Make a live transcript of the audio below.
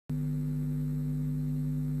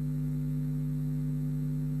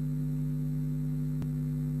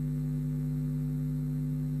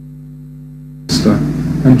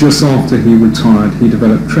And just after he retired, he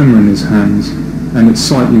developed tremor in his hands, and it's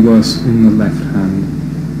slightly worse in the left hand.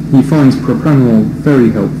 He finds propranolol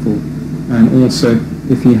very helpful, and also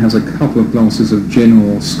if he has a couple of glasses of gin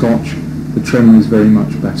or scotch, the tremor is very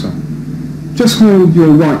much better. Just hold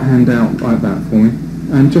your right hand out like that for me,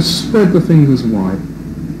 and just spread the fingers wide.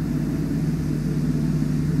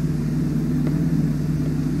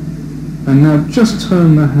 And now just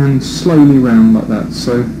turn the hand slowly round like that,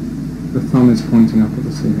 so the thumb is pointing up at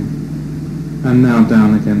the ceiling. And now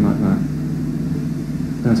down again like that.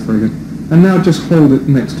 That's very good. And now just hold it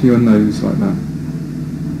next to your nose like that.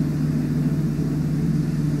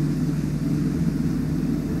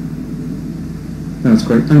 That's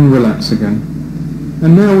great. And relax again.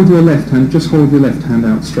 And now with your left hand, just hold your left hand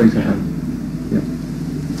out straight ahead. Yep.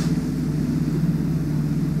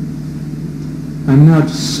 And now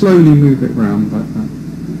just slowly move it round like that.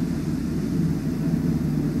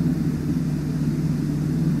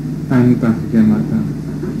 And back again like that.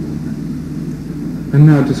 And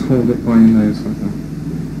now just hold it by your nose like that.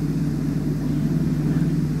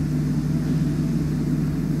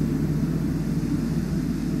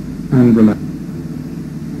 And relax.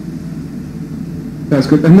 That's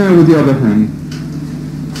good. And now with the other hand.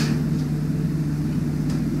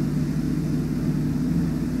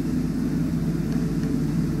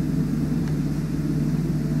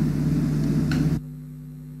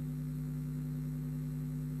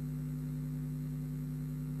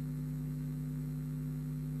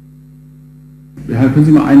 Ja, können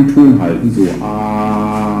Sie mal einen Ton halten, so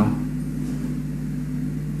ah.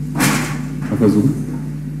 Mal versuchen.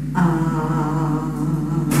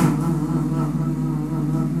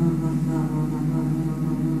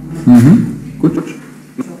 Good.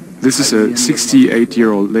 This is a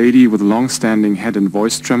 68-year-old lady with a long-standing head and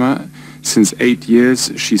voice tremor. Since 8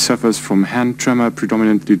 years, she suffers from hand tremor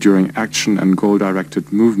predominantly during action and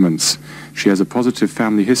goal-directed movements. She has a positive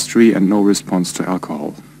family history and no response to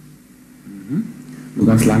alcohol. Nur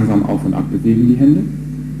ganz langsam auf und ab bewegen die Hände.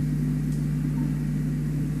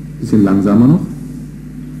 Bisschen langsamer noch.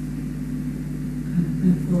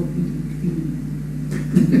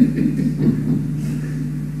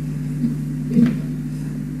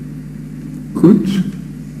 Gut.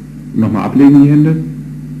 Nochmal ablegen die Hände.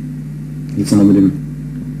 Jetzt nochmal mit dem,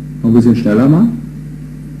 noch ein bisschen schneller mal.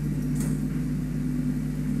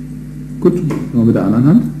 Gut. Noch mit der anderen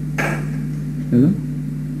Hand. Schneller.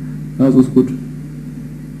 Ja, so ist gut.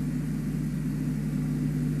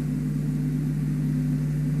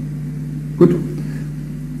 Gut.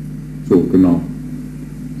 So, genau.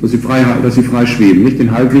 Dass sie frei schweben. Nicht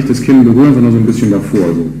den Halbweg des Kinn berühren, sondern so ein bisschen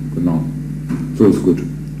davor. So, genau. So ist gut.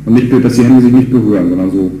 Und nicht, dass die Hände sich nicht berühren, sondern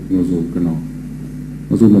so, nur so, genau.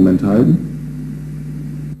 Nur so einen Moment halten.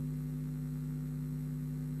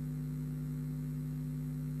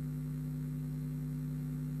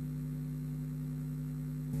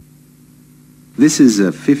 This is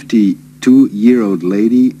a 52-year-old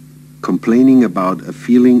lady complaining about a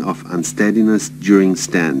feeling of unsteadiness during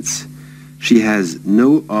stance. She has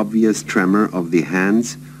no obvious tremor of the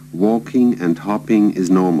hands. Walking and hopping is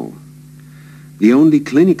normal. The only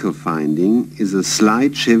clinical finding is a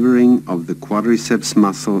slight shivering of the quadriceps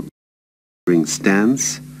muscle during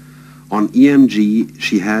stance. On EMG,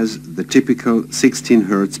 she has the typical 16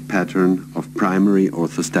 Hz pattern of primary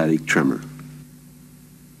orthostatic tremor.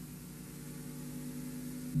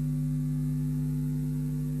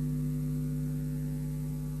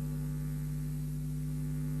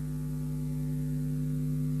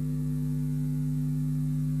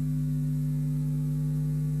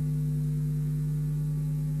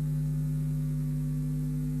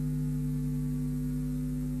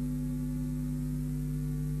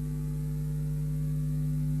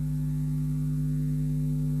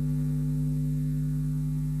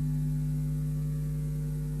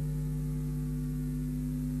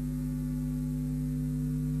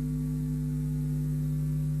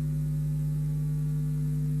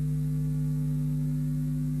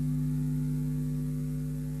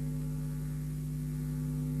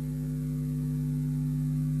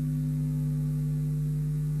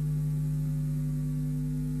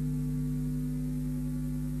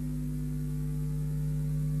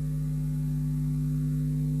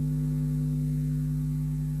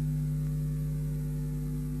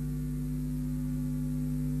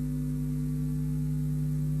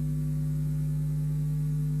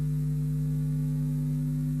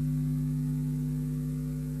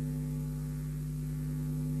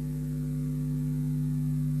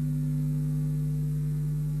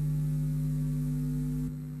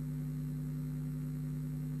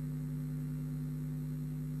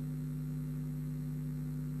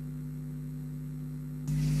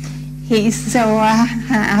 He saw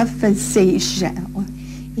half a seashell.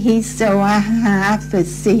 He saw half a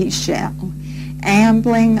seashell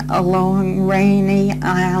ambling along Rainy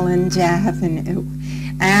Island Avenue,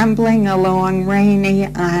 ambling along Rainy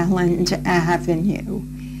Island Avenue.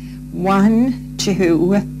 1,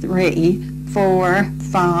 2, 3, 4,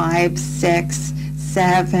 5, 6,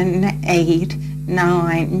 7, 8,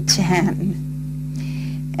 9,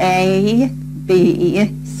 10. A,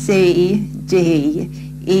 B, C, D,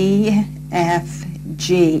 E, F,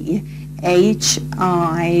 G, H,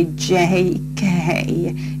 I, J,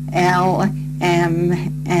 K, L, M,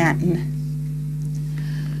 N.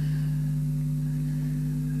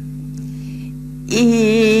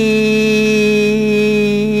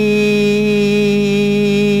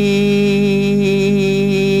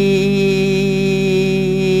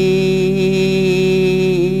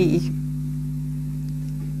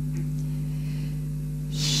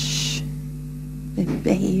 Shh, the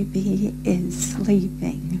baby is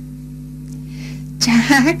sleeping.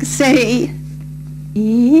 Taxi!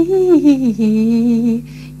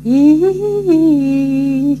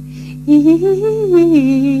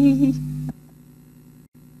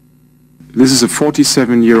 This is a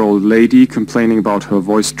 47-year-old lady complaining about her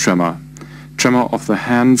voice tremor. Tremor of the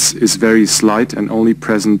hands is very slight and only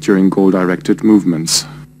present during goal-directed movements.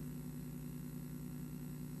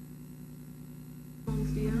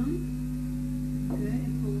 Palms down. Good,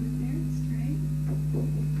 and hold it there, straight.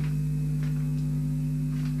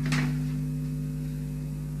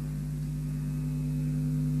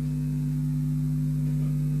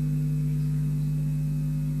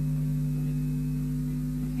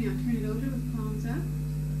 Okay, now turn it over with palms up.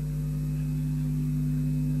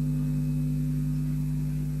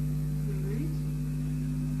 Alright.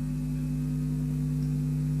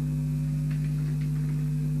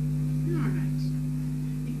 Alright.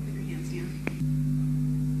 You can put your hands down.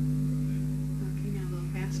 Okay, now a little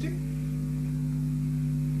faster.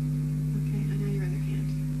 Okay, and now your other hand.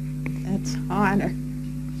 That's harder.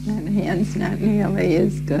 That hand's not nearly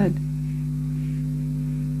as good.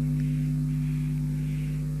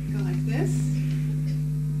 Go like this.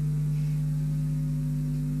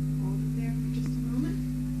 Hold it there for just a moment.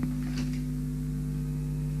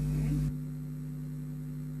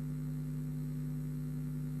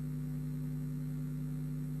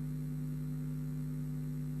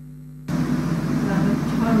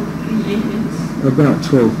 Good. About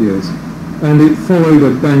 12 years. And it followed a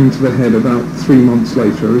bang to the head about 3 months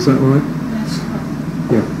later, is that right? That's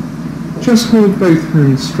right. Yeah. Just hold both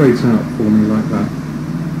hands straight out for me like that.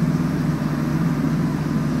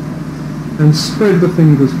 And spread the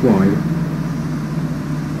fingers wide.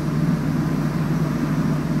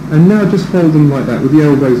 And now just hold them like that with the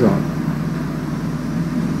elbows up.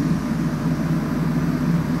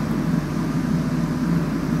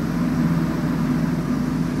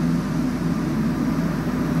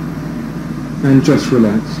 And just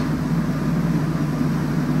relax.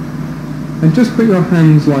 And just put your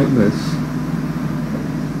hands like this.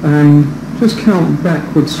 And just count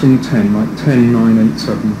backwards from 10, like 10, 9, 8,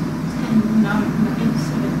 7. 10, 9, 8,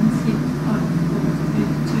 7, 6, 5, 4, 3,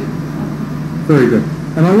 2, 1. Very good.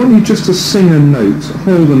 And I want you just to sing a note,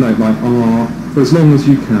 hold a note like ah, for as long as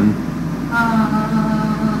you can.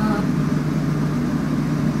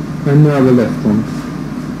 And now the left one.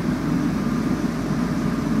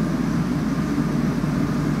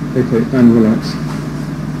 Okay, and relax.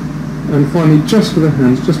 And finally, just with the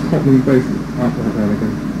hands, just pop them both up like that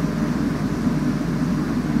again.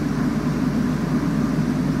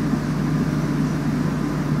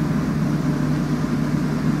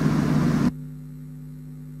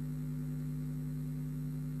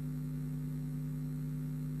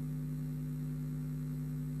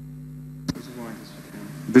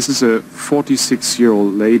 This is a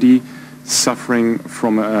 46-year-old lady suffering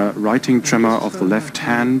from a writing tremor of the left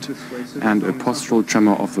hand and a postural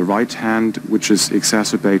tremor of the right hand, which is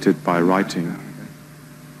exacerbated by writing.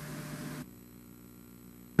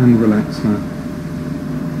 And relax now.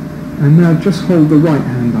 And now just hold the right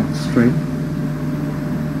hand up straight.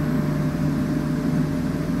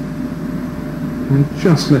 And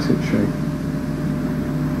just let it shake.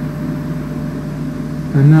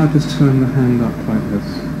 And now just turn the hand up like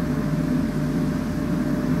this.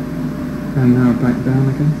 And now back down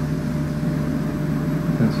again.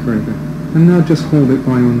 That's very good. And now just hold it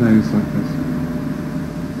by your nose like this.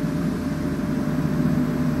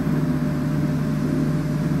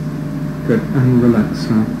 Good. And relax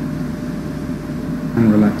now.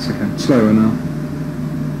 And relax again. Slower now.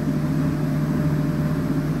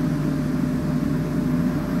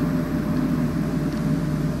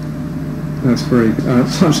 That's very good.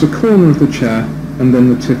 Touch the corner of the chair and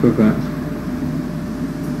then the tip of that.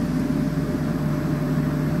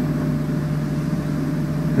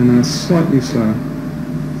 And then slightly slower.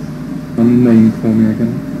 And name for me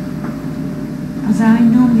again. As I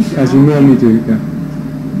normally do. As you normally do, yeah.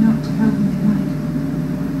 Not to help me tonight.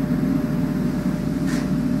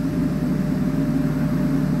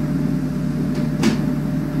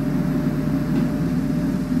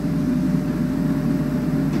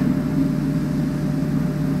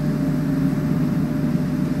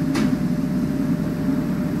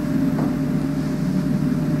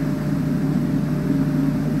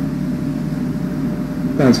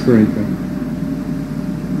 That's very good.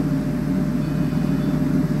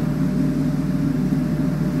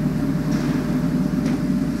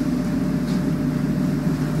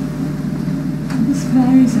 This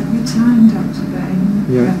varies every time, Dr. Bain.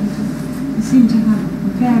 Yeah. You seem to have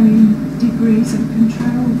varying degrees of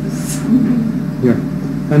control for some reason. Yeah.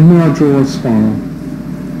 And now draw a spiral.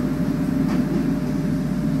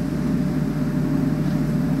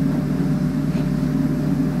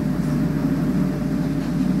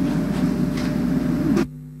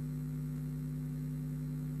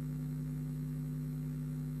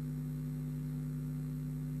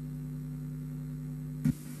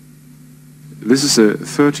 This is a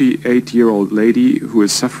 38-year-old lady who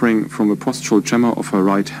is suffering from a postural tremor of her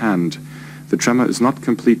right hand. The tremor is not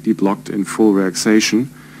completely blocked in full relaxation,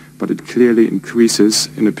 but it clearly increases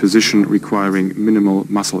in a position requiring minimal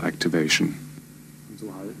muscle activation.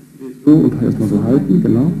 So und erstmal so halten,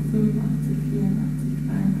 genau.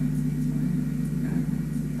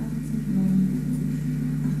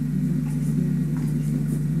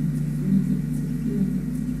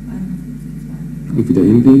 Und wieder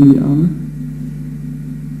hinlegen die Arme.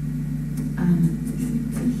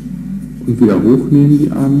 Und wieder hochnehmen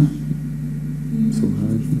die Arme. So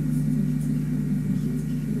halten.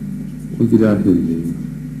 Und wieder hinlegen.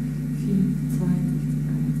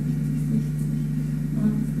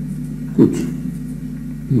 Gut.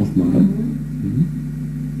 Nochmal.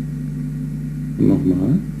 Und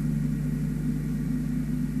nochmal.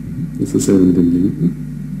 Das ist dasselbe mit dem linken.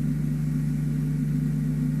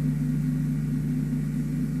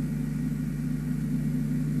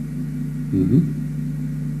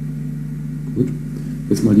 Gut.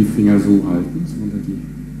 Jetzt mal die Finger so halten, so unter die.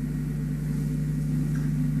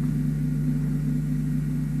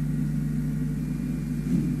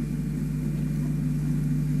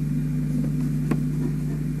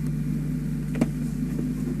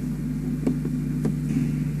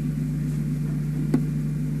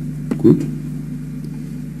 Gut.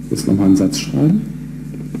 Jetzt nochmal einen Satz schreiben.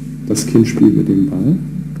 Das Kind spielt mit dem Ball.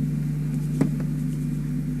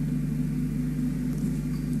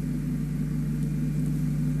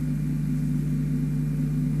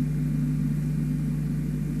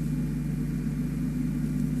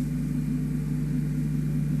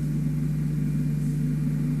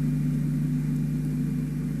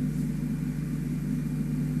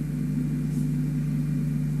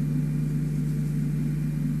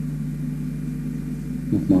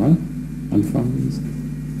 Nochmal, anfangen.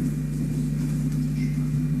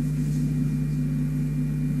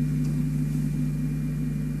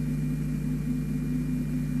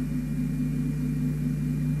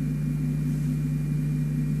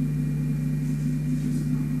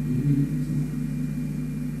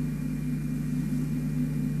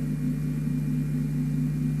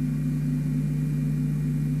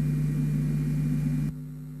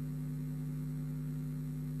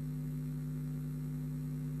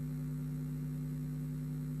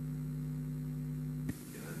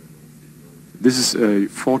 This is a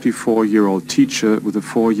 44-year-old teacher with a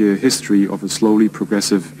 4-year history of a slowly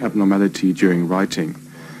progressive abnormality during writing.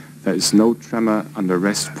 There is no tremor under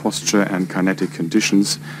rest posture and kinetic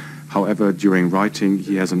conditions. However, during writing,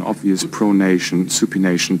 he has an obvious pronation,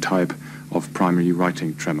 supination type of primary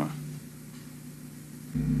writing tremor.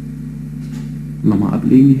 Nochmal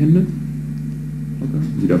ablegen die Hände.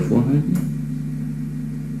 Okay. Wieder vorhalten.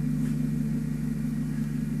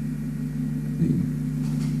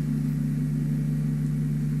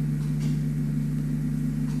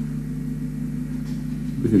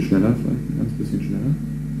 Ein bisschen schneller, vielleicht ein ganz bisschen schneller.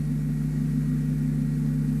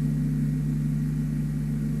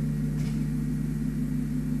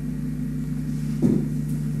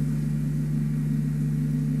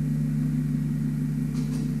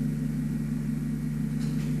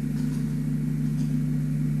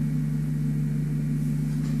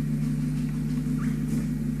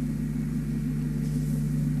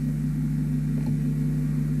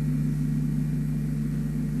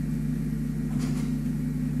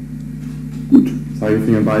 Gut,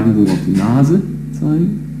 Zeigefinger beiden Buben auf die Nase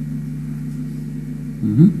zeigen.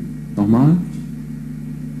 Nochmal.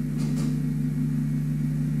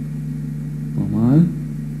 Nochmal.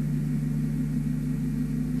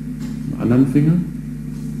 Am anderen Finger.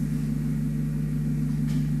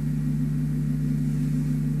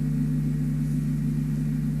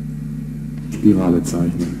 Spirale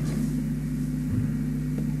zeichnen.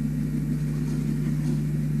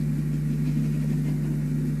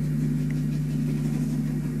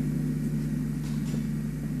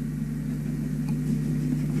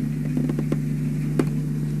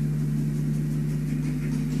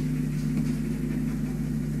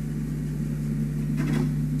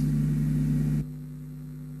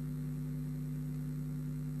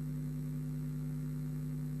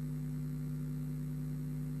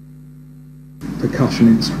 Percussion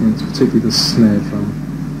instruments, particularly the snare drum,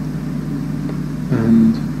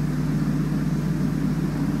 and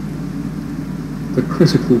the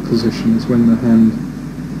critical position is when the hand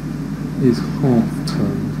is half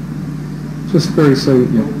turned, just very slowly,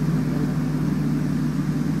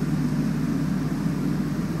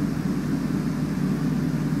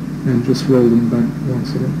 and just roll them back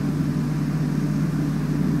once again.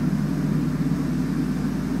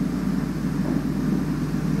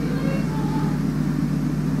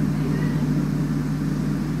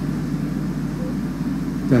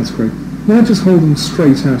 That's great. Now just hold them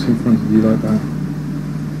straight out in front of you like that.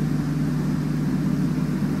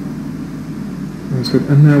 That's good.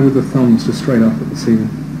 And now with the thumbs just straight up at the ceiling.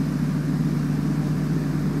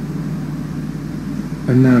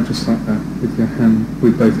 And now just like that with your hand,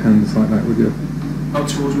 with both hands like that with your... Up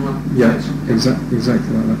towards one? Yeah, exactly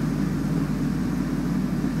like that.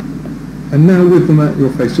 And now with them at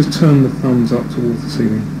your face, just turn the thumbs up towards the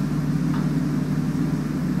ceiling.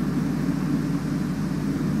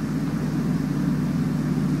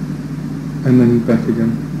 And then back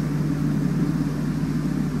again.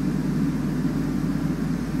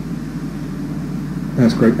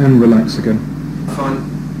 That's great. And relax again. What I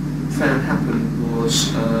found happened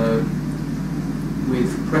was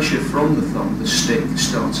with pressure from the thumb, the stick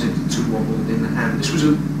started to wobble in the hand. This was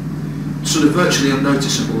sort of virtually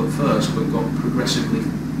unnoticeable at first, but got progressively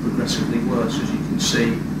worse. As you can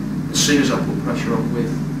see, as soon as I put pressure on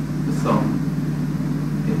with the thumb,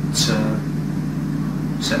 it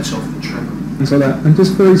sets off the tremor. And so that, and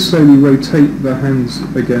just very slowly rotate the hands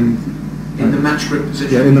again. In the match grip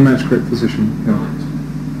position? Yeah, in the match grip position. Yeah. Right.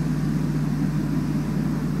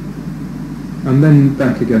 And then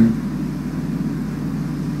back again.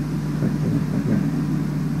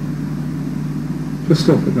 Just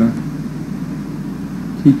stop it there.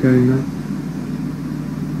 Keep going there.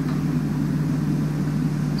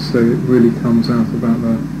 So it really comes out about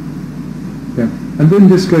there. Yeah. And then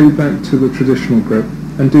just go back to the traditional grip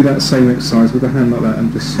and do that same exercise with a hand like that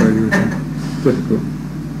and just slowly return. Difficult.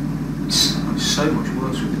 It's so much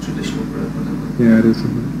worse with the traditional grip. I don't know yeah, it is,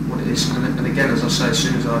 isn't it? What it is. And again, as I say, as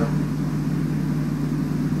soon as I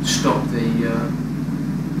stop the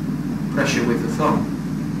pressure with the thumb,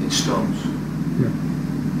 it stops. Yeah.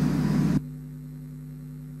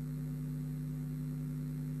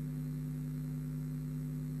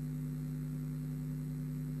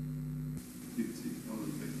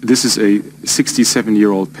 This is a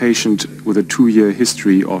 67-year-old patient with a 2-year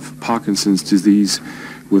history of Parkinson's disease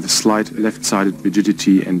with slight left-sided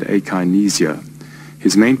rigidity and akinesia.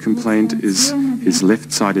 His main complaint is his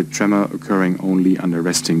left-sided tremor occurring only under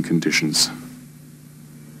resting conditions.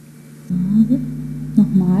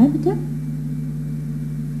 Nochmal bitte.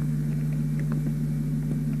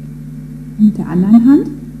 Mit der anderen Hand.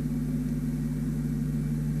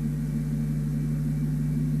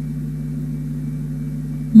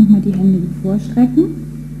 Nochmal die Hände vorstrecken.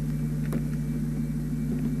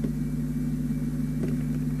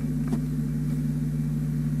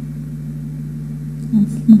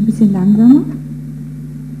 Jetzt noch ein bisschen langsamer.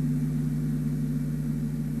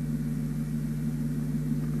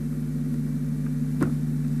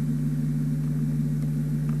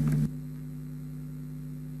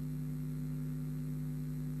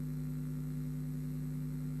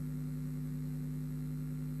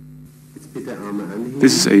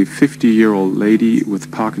 This is a 50-year-old lady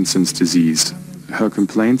with Parkinson's disease. Her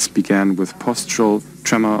complaints began with postural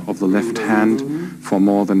tremor of the left hand for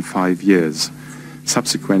more than 5 years.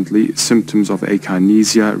 Subsequently, symptoms of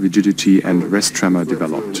akinesia, rigidity and rest tremor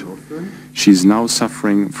developed. She is now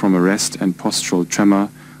suffering from a rest and postural tremor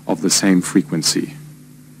of the same frequency.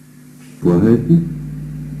 Vorhalten.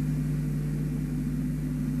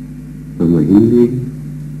 Nochmal hinlegen.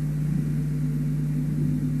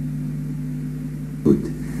 Gut.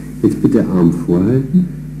 Jetzt bitte Arm vorhalten.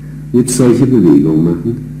 Jetzt solche Bewegungen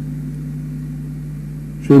machen.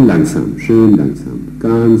 Schön langsam,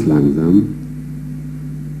 ganz langsam.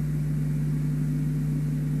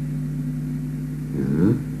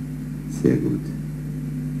 Ja, sehr gut.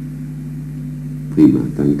 Prima,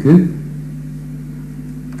 danke.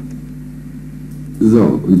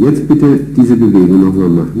 So, und jetzt bitte diese Bewegung nochmal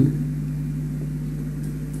machen.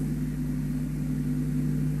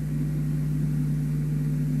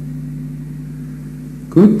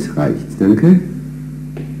 Gut, reicht, danke.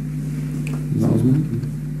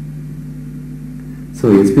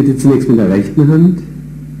 So, jetzt bitte zunächst mit der rechten Hand.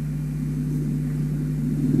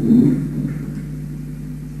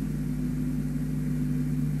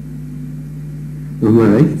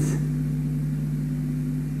 Nochmal rechts.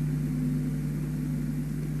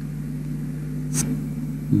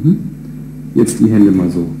 Jetzt die Hände mal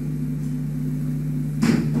so.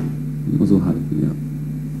 Mal so halten, ja.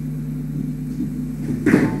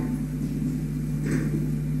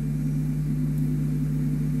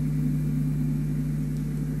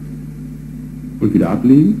 Und wieder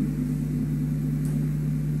ablegen.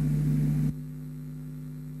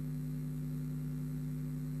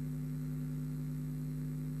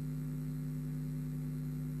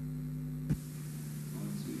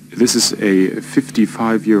 This is a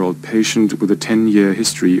 55-year-old patient with a 10-year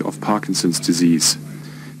history of Parkinson's disease.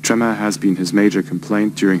 Tremor has been his major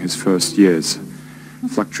complaint during his first years.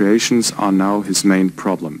 Fluctuations are now his main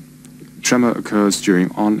problem. Tremor occurs during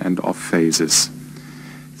on and off phases.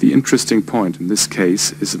 The interesting point in this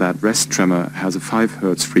case is that rest tremor has a 5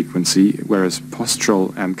 Hz frequency, whereas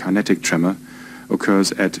postural and kinetic tremor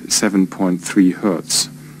occurs at 7.3 Hz,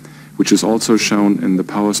 which is also shown in the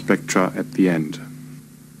power spectra at the end.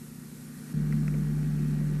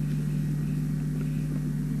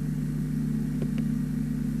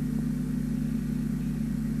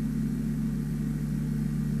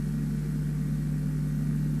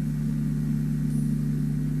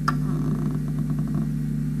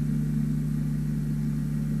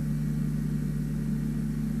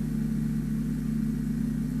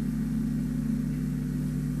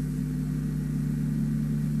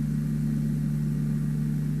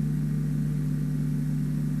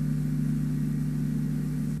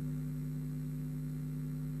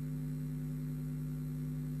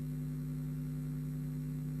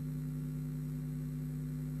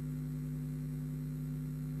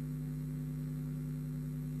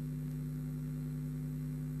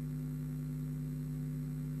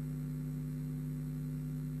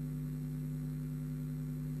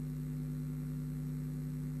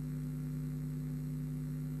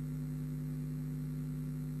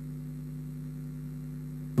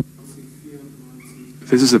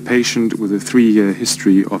 This is a patient with a 3-year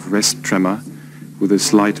history of rest tremor with a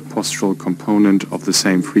slight postural component of the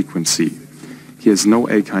same frequency. He has no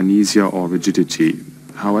akinesia or rigidity.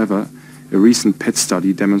 However, a recent PET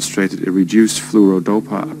study demonstrated a reduced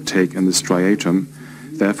fluorodopa uptake in the striatum.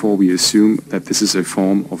 Therefore, we assume that this is a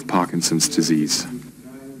form of Parkinson's disease.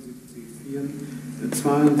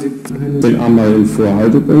 Den Arm mal in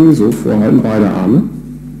Vorhalte bringen, so vorhalten, beide Arme.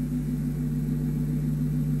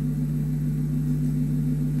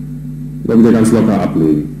 Dann wieder ganz locker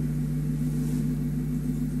ablegen.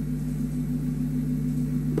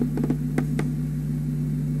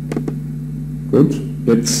 Gut,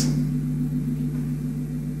 jetzt.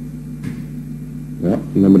 Ja,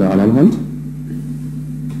 und dann mit der anderen Hand.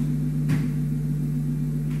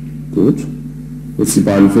 Gut. Jetzt die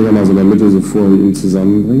beiden Finger mal so in der Mitte so vor ihm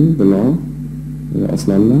zusammenbringen, genau. Wieder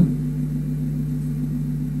auseinander.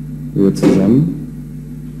 Wieder zusammen.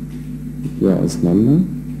 Ja, auseinander.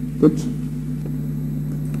 Gut.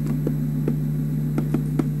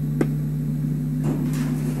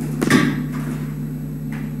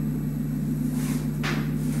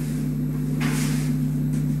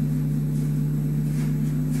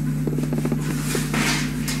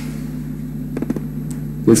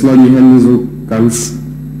 Jetzt mal die Hände so ganz,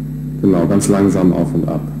 genau, ganz langsam auf und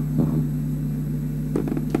ab machen.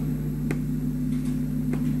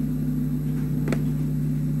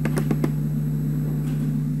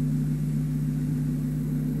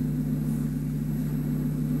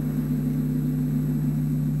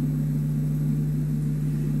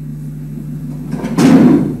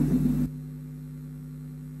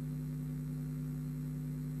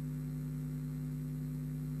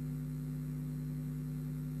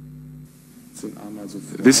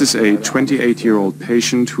 This is a 28-year-old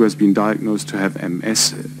patient who has been diagnosed to have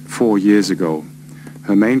MS 4 years ago.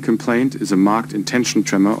 Her main complaint is a marked intention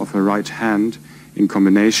tremor of her right hand in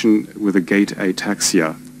combination with a gait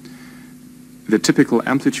ataxia. The typical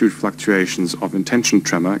amplitude fluctuations of intention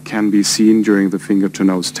tremor can be seen during the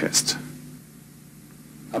finger-to-nose test.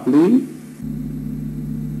 Ablegen.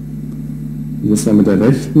 Jetzt mal mit dem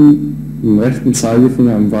rechten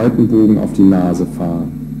Zeigefinger im weiten Bogen auf die Nase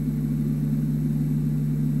fahren.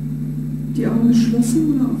 Die Augen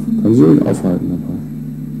geschlossen oder offen? Können Sie ruhig aufhalten dabei.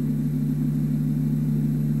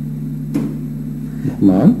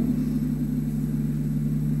 Nochmal.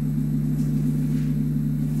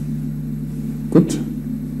 Gut.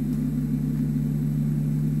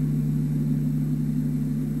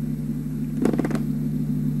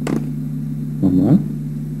 Nochmal.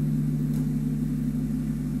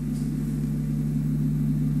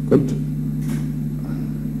 Gut.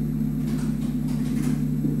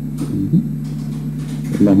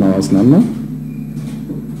 Und nochmal auseinander.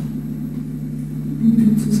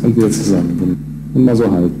 Und wieder zusammen. Und mal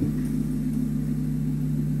so halten.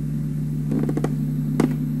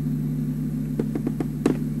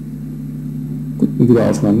 Gut, und wieder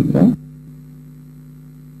auseinander. Ja?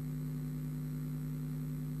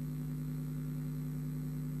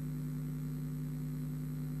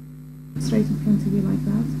 Straight in front of you like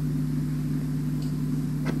that.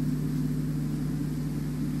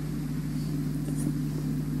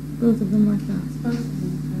 Both of them like that. Both of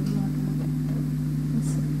them feel like that.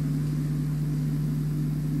 That's it.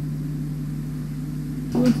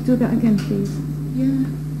 Do you want to do that again, please? Yeah.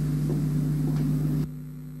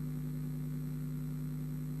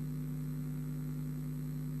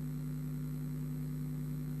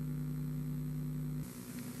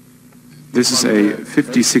 This is a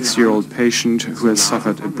 56-year-old patient who has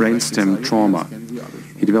suffered a brainstem trauma.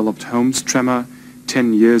 He developed Holmes tremor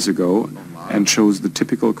 10 years ago and shows the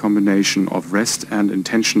typical combination of rest and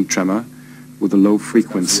intention tremor with a low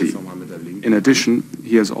frequency. In addition,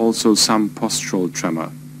 he has also some postural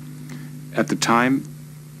tremor. At the time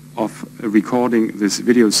of recording this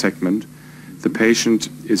video segment, the patient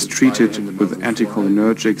is treated with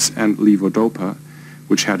anticholinergics and levodopa,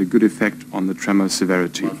 which had a good effect on the tremor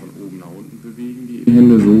severity. Die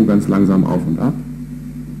Hände so ganz langsam auf und ab.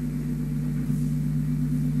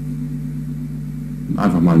 Und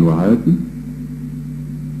einfach mal nur halten.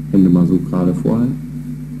 Hände mal so gerade vorhalten.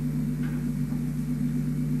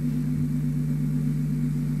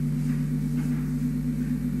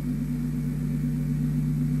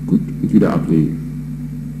 Gut, und wieder ablegen.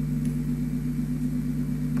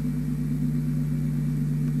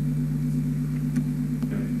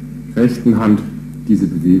 Rechten Hand diese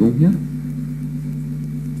Bewegung hier.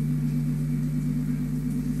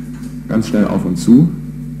 Ganz schnell auf und zu.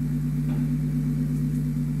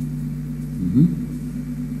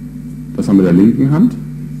 Das haben wir mit der linken Hand.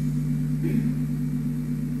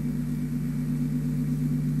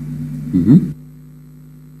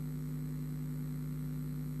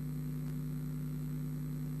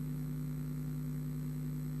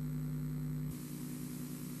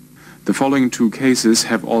 The following two cases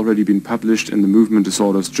have already been published in the Movement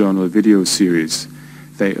Disorders Journal video series.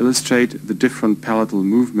 They illustrate the different palatal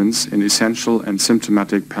movements in essential and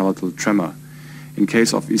symptomatic palatal tremor. In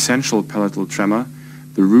case of essential palatal tremor,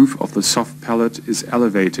 the roof of the soft palate is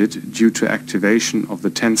elevated due to activation of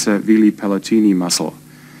the tensor veli palatini muscle.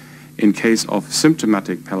 In case of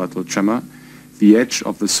symptomatic palatal tremor, the edge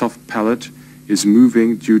of the soft palate is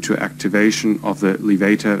moving due to activation of the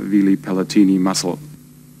levator veli palatini muscle.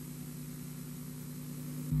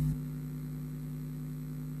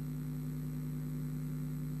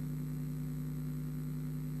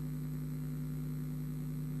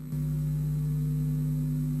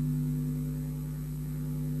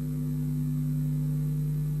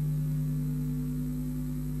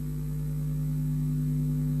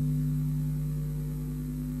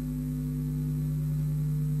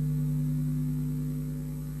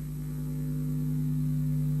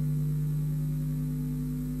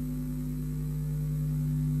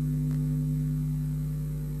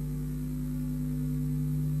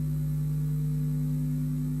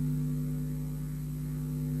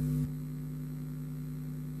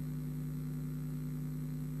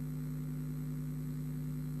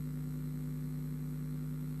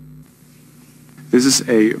 This is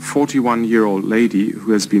a 41-year-old lady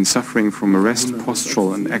who has been suffering from a rest,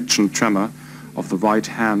 postural and action tremor of the right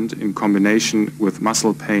hand in combination with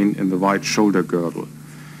muscle pain in the right shoulder girdle.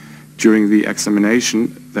 During the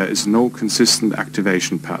examination, there is no consistent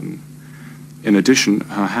activation pattern. In addition,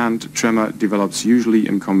 her hand tremor develops usually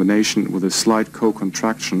in combination with a slight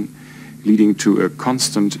co-contraction, leading to a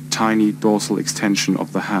constant tiny dorsal extension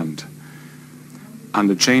of the hand.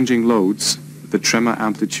 Under changing loads, the tremor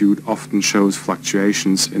amplitude often shows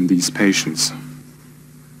fluctuations in these patients.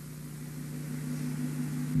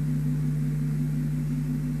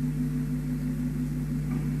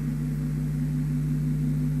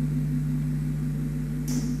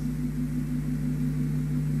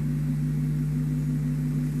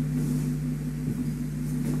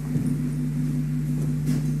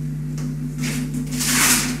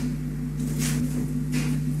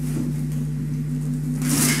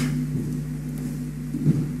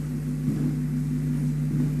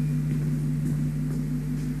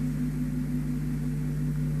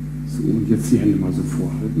 Jetzt die Hände mal so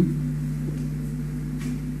vorhalten.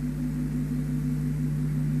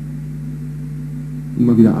 Und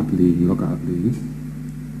mal wieder ablegen, locker ablegen.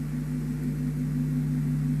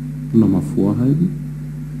 Und nochmal vorhalten.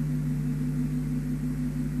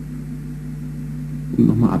 Und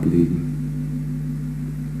nochmal ablegen.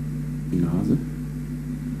 Die Nase.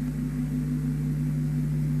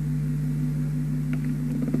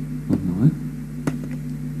 Nochmal.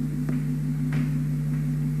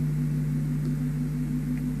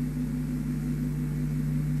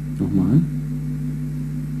 Nochmal.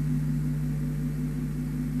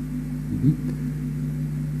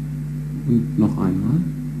 Und noch einmal.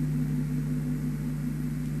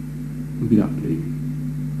 Und wieder ablegen.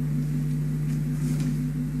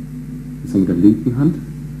 Jetzt mit der linken Hand.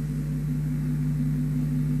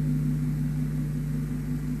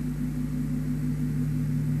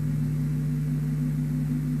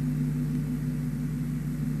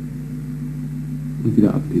 Und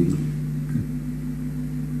wieder ablegen.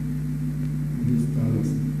 Und jetzt da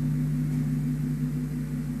lassen.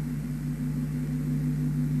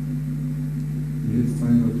 Und jetzt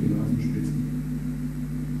zeigen auf die Nasenspitzen.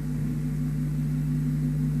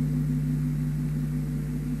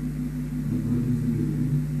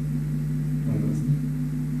 Da lassen.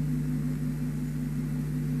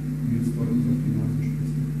 Und jetzt deutlich auf die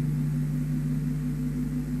Nasenspitzen.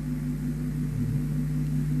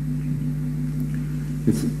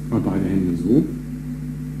 Jetzt mal beide Hände so.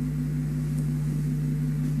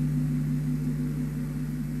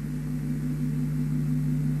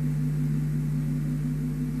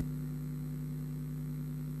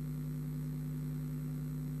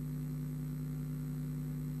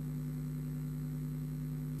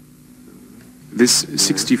 This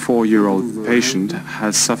 64-year-old patient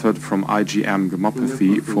has suffered from IgM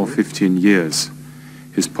gammopathy for 15 years.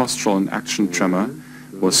 His postural and action tremor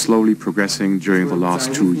was slowly progressing during the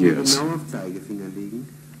last 2 years.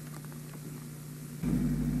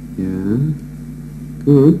 Ja,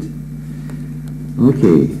 gut.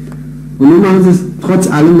 Okay. Und nun machen Sie es trotz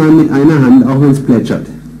allem mal mit einer Hand, auch wenn es plätschert.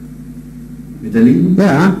 Mit der linken?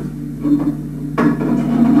 Ja.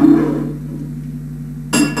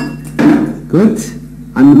 Gut.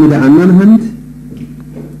 Mit der anderen Hand.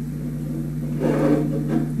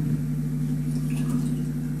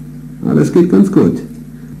 Ah, das geht ganz gut.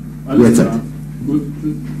 Jetzt. Gut.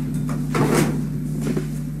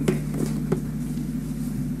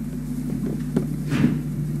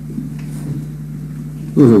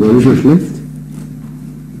 Oh, so gar nicht so schlecht.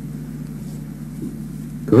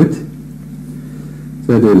 Gut.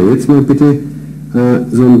 So, dann jetzt mal bitte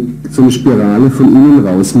so eine Spirale von innen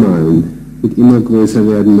rausmalen. Mit immer größer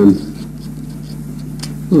werdenden.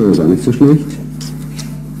 Oh, gar nicht so schlecht.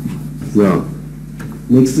 So.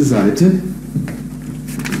 Nächste Seite.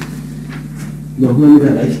 Nochmal mit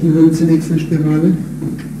der rechten Hand zunächst eine Spirale.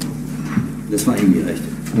 Das war eben die rechte.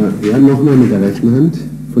 Ja, nochmal mit der rechten Hand.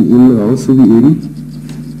 Von innen raus, so wie eben.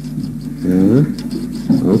 Ja,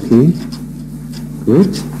 okay.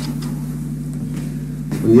 Gut.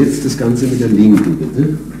 Und jetzt das Ganze mit der linken,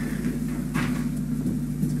 bitte.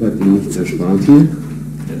 Jetzt bleibt Ihnen nichts erspart hier. Ja,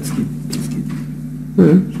 das geht. Ja,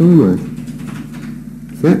 schauen wir mal.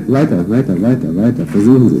 Ja, weiter.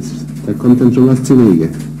 Versuchen Sie es. Da kommt dann schon was zu Wege.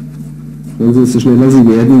 Wenn Sie, desto schneller Sie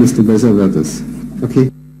werden, desto besser wird es.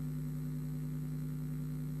 Okay.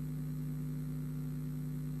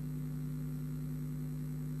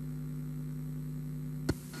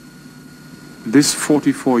 This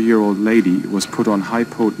 44-year-old lady was put on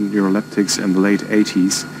high-potent neuroleptics in the late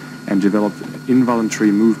 80s and developed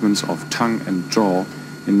involuntary movements of tongue and jaw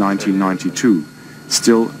in 1992,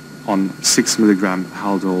 still on 6 mg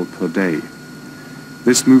Haldol per day.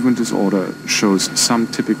 This movement disorder shows some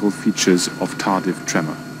typical features of tardive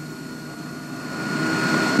tremor.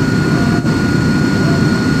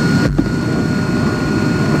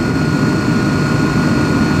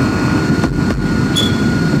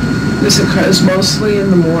 This occurs mostly in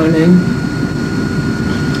the morning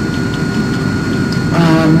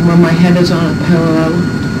when my head is on a pillow.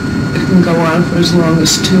 It can go on for as long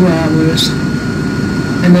as 2 hours,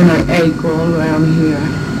 and then I ache all around here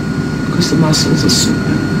because the muscles are sore.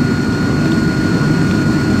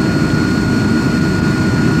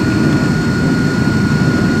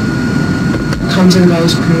 It comes and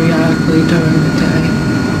goes periodically during the day.